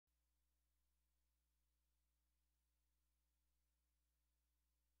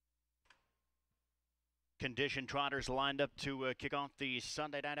Condition trotters lined up to kick off the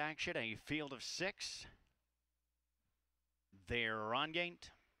Sunday night action. A field of 6. They're on gate.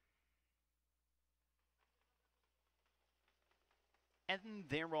 And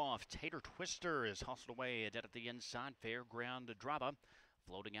they're off. Tater Twister is hustled away dead at the inside. Fairground Drama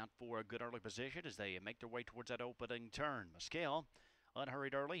floating out for a good early position as they make their way towards that opening turn. MUSCALE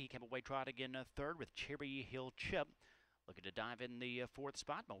unhurried early. He came away trotting in third with Cherry Hill Chip. Looking to dive in the fourth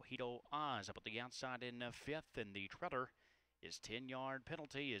spot. MOJITO Oz up at the outside in fifth. And the treader is 10-yard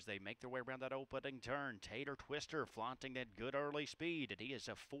penalty as they make their way around that opening turn. Tater Twister flaunting that good early speed. And he is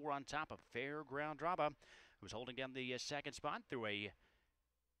a 4 on top of Fairground Drama, who's holding down the second spot through a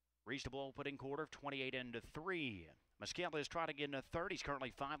reasonable opening quarter of 28-3. MUSCALE is trotting in third. He's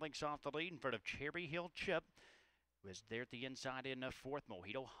currently 5 lengths off the lead in front of Cherry Hill Chip, who is there at the inside in fourth.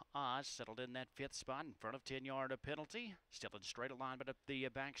 MOJITO Oz settled in that fifth spot in front of 10-yard penalty. Still in straight alignment up the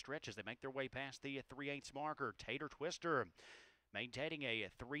back stretch as they make their way past the 3/8 marker. Tater Twister maintaining a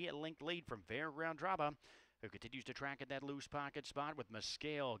 3-length lead from Fairground Drama, who continues to track in that loose pocket spot with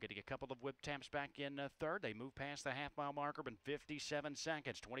MUSCALE getting a couple of whip taps back in third. They move past the half-mile marker in 57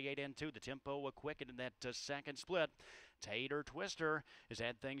 seconds, 28-2. The tempo quickened in that second split. Tater Twister has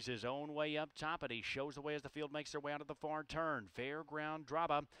had things his own way up top, and he shows the way as the field makes their way out of the far turn. Fairground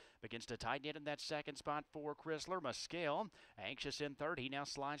Drama begins to tighten it in that second spot for Chrysler. MUSCALE anxious in third. He now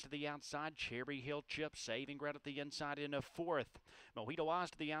slides to the outside. Cherry Hill Chip saving ground at the inside in fourth. MOJITO Oz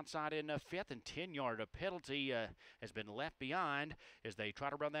to the outside in fifth, and 10-yard penalty has been left behind as they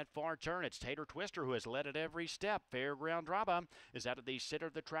try to run that far turn. It's Tater Twister who has led at every step. Fairground Drama is out of the center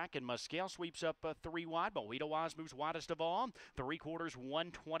of the track, and MUSCALE sweeps up 3 wide. MOJITO Oz moves widest of all. 3/4,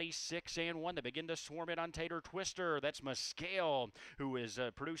 126-1. They begin to swarm it on Tater Twister. That's MUSCALE, who is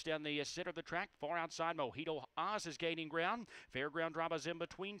produced down the center of the track. Far outside, MOJITO Oz is gaining ground. Fairground Drama's in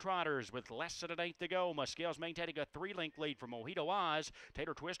between trotters with less than an eighth to go. MUSCALE's maintaining a 3-length lead from MOJITO Oz.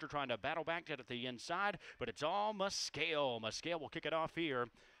 Tater Twister trying to battle back at the inside, but it's all MUSCALE. MUSCALE will kick it off here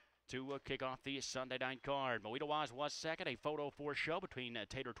to kick off the Sunday night card. MOJITO Oz was second. A photo for show between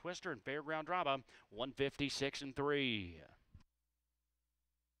Tater Twister and Fairground Drama, 156-3.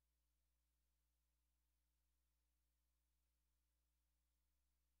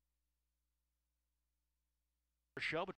 Show